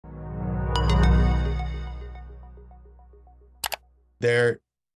There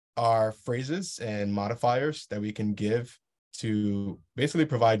are phrases and modifiers that we can give to basically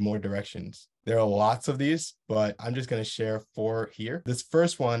provide more directions. There are lots of these, but I'm just going to share four here. This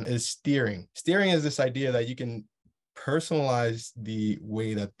first one is steering. Steering is this idea that you can personalize the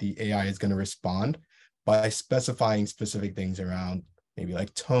way that the AI is going to respond by specifying specific things around maybe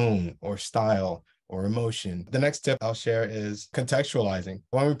like tone or style or emotion. The next tip I'll share is contextualizing.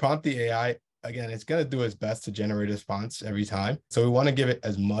 When we prompt the AI, again, it's going to do its best to generate a response every time. So we want to give it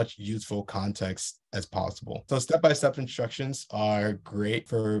as much useful context as possible. So step-by-step instructions are great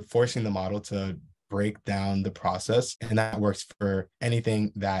for forcing the model to break down the process. And that works for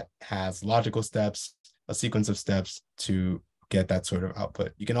anything that has logical steps, a sequence of steps to get that sort of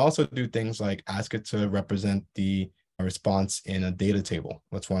output. You can also do things like ask it to represent the response in a data table.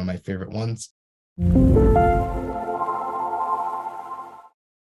 That's one of my favorite ones.